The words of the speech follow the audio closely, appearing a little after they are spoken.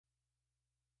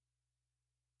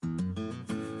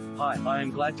Hi, I am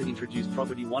glad to introduce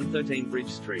property 113 Bridge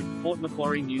Street, Port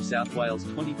Macquarie, New South Wales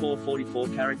 2444.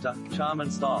 Character, charm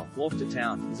and style. Walk to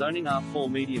town. Zoning R4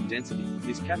 medium density.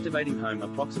 This captivating home,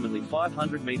 approximately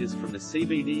 500 metres from the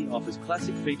CBD, offers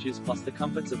classic features plus the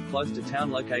comforts of close to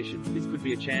town location. This could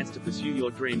be a chance to pursue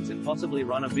your dreams and possibly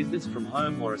run a business from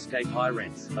home or escape high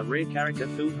rents. A rare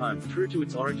character-filled home, true to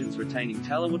its origins, retaining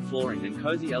tallowood flooring and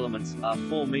cozy elements.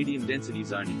 R4 medium density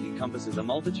zoning encompasses a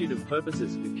multitude of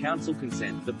purposes with council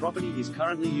consent. The property is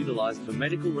currently utilised for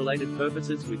medical-related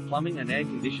purposes with plumbing and air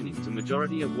conditioning to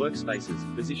majority of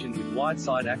workspaces, positioned with wide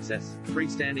side access,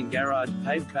 freestanding garage,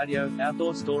 paved patio,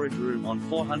 outdoor storage room on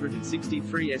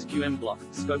 463 SQM block.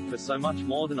 Scope for so much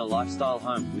more than a lifestyle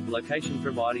home, with location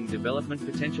providing development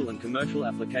potential and commercial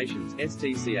applications.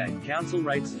 STCA. Council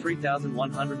rates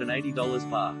 $3,180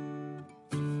 par.